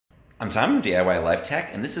I'm Tom from DIY Life Tech,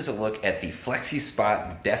 and this is a look at the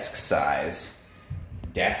Flexispot Deskcise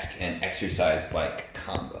desk and exercise bike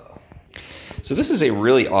combo. So this is a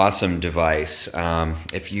really awesome device.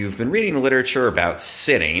 If you've been reading the literature about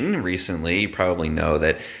sitting recently, you probably know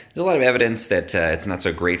that there's a lot of evidence that it's not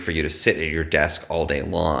so great for you to sit at your desk all day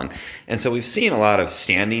long. And so we've seen a lot of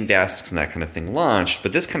standing desks and that kind of thing launched,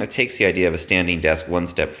 but this kind of takes the idea of a standing desk one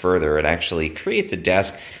step further. It actually creates a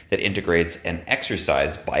desk that integrates an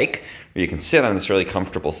exercise bike where you can sit on this really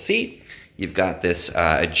comfortable seat. You've got this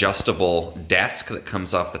adjustable desk that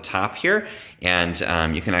comes off the top here, and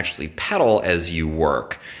you can actually pedal as you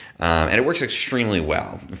work. And it works extremely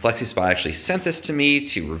well. Flexispot actually sent this to me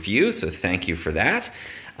to review, so thank you for that.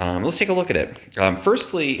 Let's take a look at it.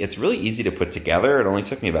 Firstly, it's really easy to put together. It only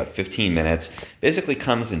took me about 15 minutes. Basically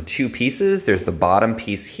comes in two pieces. There's the bottom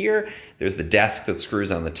piece here. There's the desk that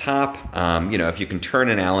screws on the top. You know, if you can turn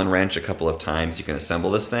an Allen wrench a couple of times, you can assemble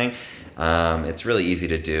this thing. It's really easy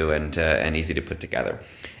to do and easy to put together.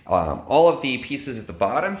 All of the pieces at the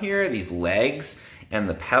bottom here, these legs and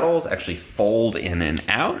the pedals actually fold in and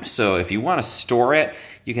out. So if you want to store it,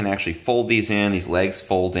 you can actually fold these in, these legs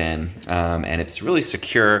fold in, and it's really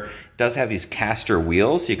secure. It does have these caster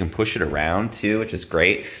wheels, so you can push it around too, which is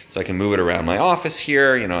great. So I can move it around my office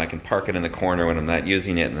here, you know, I can park it in the corner when I'm not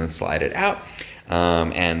using it and then slide it out.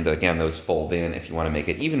 And again, those fold in if you want to make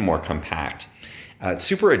it even more compact. It's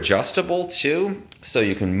super adjustable too, so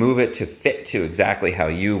you can move it to fit to exactly how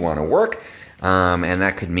you want to work. And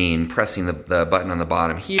that could mean pressing the button on the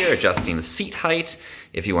bottom here, adjusting the seat height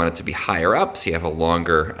if you want it to be higher up, so you have a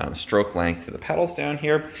longer stroke length to the pedals down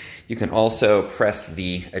here. You can also press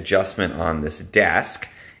the adjustment on this desk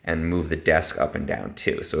and move the desk up and down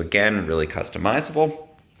too. So again, really customizable.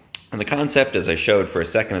 And the concept, as I showed for a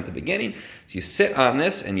second at the beginning, is you sit on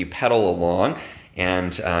this and you pedal along.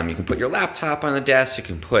 And you can put your laptop on the desk, you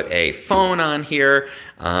can put a phone on here,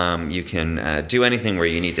 you can do anything where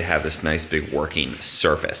you need to have this nice big working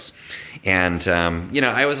surface. And you know,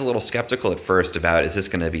 I was a little skeptical at first about, is this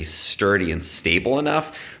going to be sturdy and stable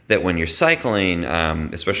enough that when you're cycling,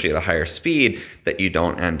 especially at a higher speed, that you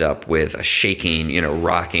don't end up with a shaking, you know,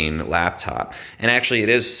 rocking laptop. And actually it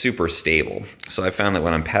is super stable. So I found that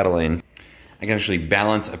when I'm pedaling, I can actually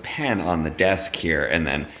balance a pen on the desk here and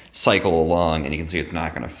then cycle along, and you can see it's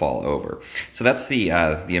not going to fall over. So that's the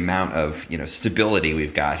amount of, you know, stability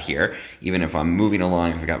we've got here. Even if I'm moving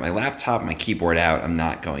along, if I've got my laptop, my keyboard out, I'm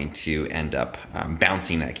not going to end up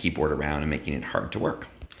bouncing that keyboard around and making it hard to work.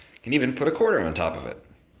 You can even put a quarter on top of it.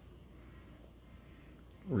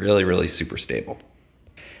 Really, really super stable.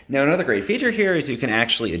 Now another great feature here is you can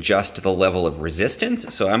actually adjust the level of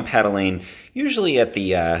resistance. So I'm pedaling usually at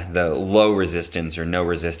the low resistance or no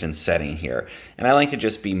resistance setting here. And I like to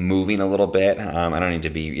just be moving a little bit. I don't need to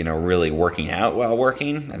be, you know, really working out while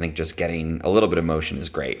working. I think just getting a little bit of motion is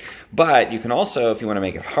great. But you can also, if you want to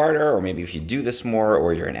make it harder, or maybe if you do this more,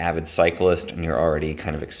 or you're an avid cyclist and you're already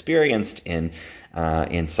kind of experienced in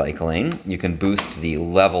cycling, you can boost the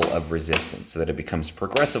level of resistance so that it becomes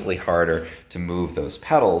progressively harder to move those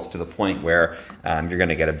pedals to the point where you're going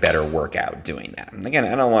to get a better workout doing that. And again,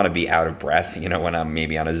 I don't want to be out of breath, you know, when I'm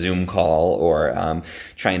maybe on a Zoom call or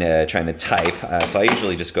trying to type. So I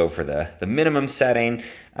usually just go for the minimum setting.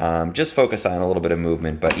 Just focus on a little bit of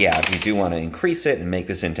movement, but yeah, if you do want to increase it and make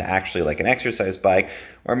this into actually like an exercise bike,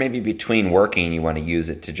 or maybe between working you want to use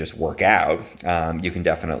it to just work out, you can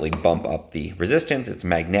definitely bump up the resistance. It's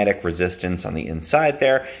magnetic resistance on the inside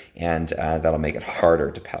there, and that'll make it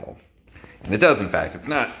harder to pedal. And it does, in fact. It's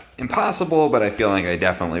not impossible, but I feel like I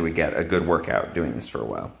definitely would get a good workout doing this for a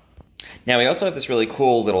while. Now we also have this really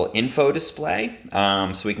cool little info display,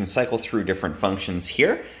 so we can cycle through different functions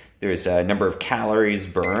here. There's a number of calories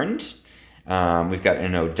burned. We've got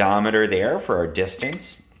an odometer there for our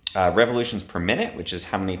distance. Revolutions per minute, which is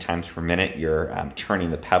how many times per minute you're turning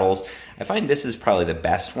the pedals. I find this is probably the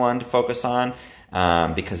best one to focus on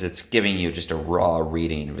because it's giving you just a raw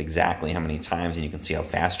reading of exactly how many times, and you can see how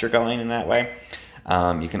fast you're going in that way.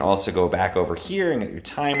 You can also go back over here and get your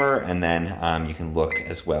timer, and then you can look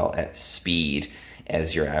as well at speed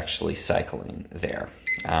as you're actually cycling there.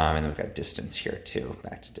 And then we've got distance here too,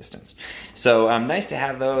 back to distance. So nice to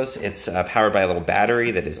have those. It's powered by a little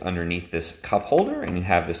battery that is underneath this cup holder, and you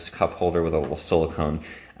have this cup holder with a little silicone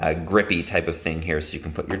grippy type of thing here, so you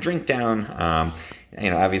can put your drink down. You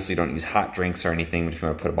know, obviously you don't use hot drinks or anything, but if you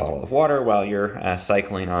want to put a bottle of water while you're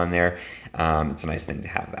cycling on there, It's a nice thing to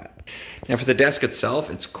have that. Now for the desk itself,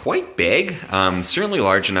 it's quite big, certainly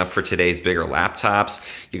large enough for today's bigger laptops.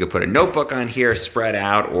 You could put a notebook on here, spread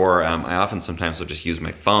out, or I often sometimes will just use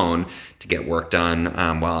my phone to get work done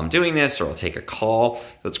while I'm doing this, or I'll take a call.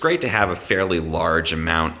 So it's great to have a fairly large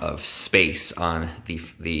amount of space on the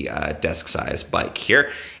Deskcise bike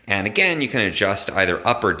here. And again, you can adjust either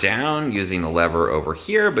up or down using the lever over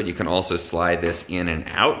here, but you can also slide this in and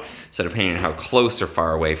out. So depending on how close or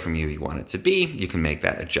far away from you want it to be, you can make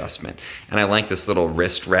that adjustment. And I like this little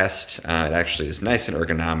wrist rest. It actually is nice and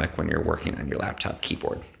ergonomic when you're working on your laptop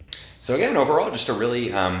keyboard. So again, overall, just a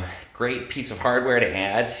really great piece of hardware to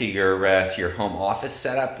add to your home office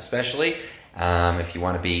setup, especially if you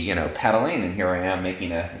want to be, pedaling. And here I am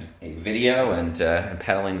making a video and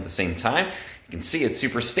pedaling at the same time. You can see it's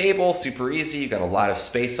super stable, super easy. You've got a lot of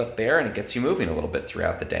space up there, and it gets you moving a little bit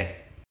throughout the day.